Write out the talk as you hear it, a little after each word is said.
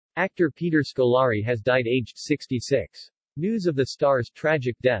Actor Peter Scolari has died aged 66. News of the star's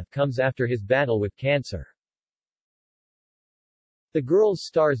tragic death comes after his battle with cancer. The Girls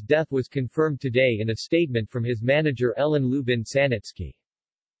star's death was confirmed today in a statement from his manager Ellen Lubin-Sanitsky.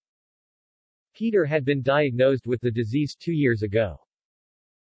 Peter had been diagnosed with the disease 2 years ago.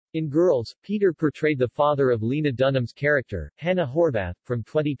 In Girls, Peter portrayed the father of Lena Dunham's character, Hannah Horvath, from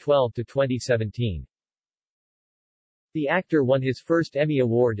 2012 to 2017. The actor won his first Emmy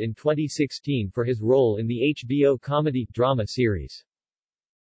Award in 2016 for his role in the HBO comedy-drama series.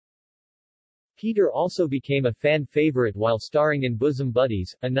 Peter also became a fan favorite while starring in Bosom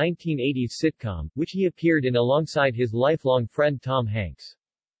Buddies, a 1980s sitcom, which he appeared in alongside his lifelong friend Tom Hanks.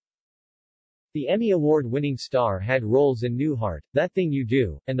 The Emmy Award-winning star had roles in Newhart, That Thing You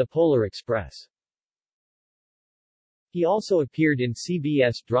Do, and The Polar Express. He also appeared in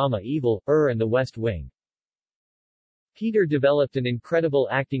CBS drama Evil, and The West Wing. Peter developed an incredible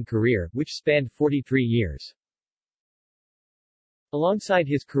acting career, which spanned 43 years. Alongside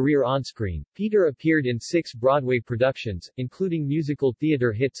his career on-screen, Peter appeared in 6 Broadway productions, including musical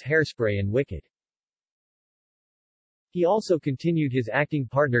theater hits Hairspray and Wicked. He also continued his acting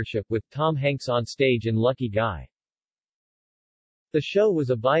partnership with Tom Hanks on stage in Lucky Guy. The show was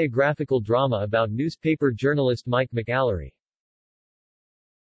a biographical drama about newspaper journalist Mike McAllery.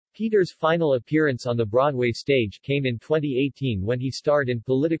 Peter's final appearance on the Broadway stage came in 2018 when he starred in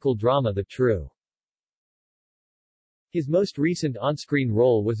political drama The True. His most recent on-screen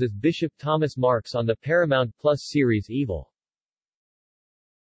role was as Bishop Thomas Marks on the Paramount Plus series Evil.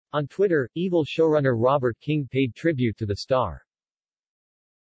 On Twitter, Evil showrunner Robert King paid tribute to the star.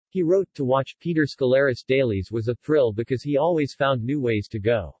 He wrote, "To watch Peter Scolaris dailies was a thrill because he always found new ways to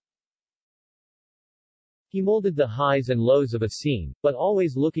go. He molded the highs and lows of a scene, but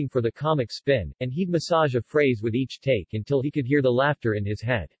always looking for the comic spin, and he'd massage a phrase with each take until he could hear the laughter in his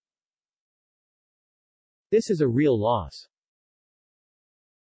head. This is a real loss."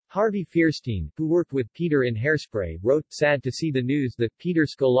 Harvey Fierstein, who worked with Peter in Hairspray, wrote, "Sad to see the news that Peter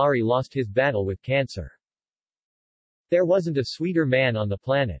Scolari lost his battle with cancer. There wasn't a sweeter man on the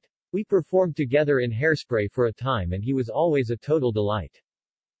planet. We performed together in Hairspray for a time and he was always a total delight.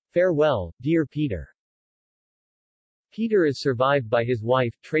 Farewell, dear Peter." Peter is survived by his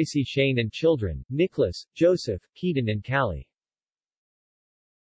wife, Tracy Shane, and children, Nicholas, Joseph, Keaton and Callie.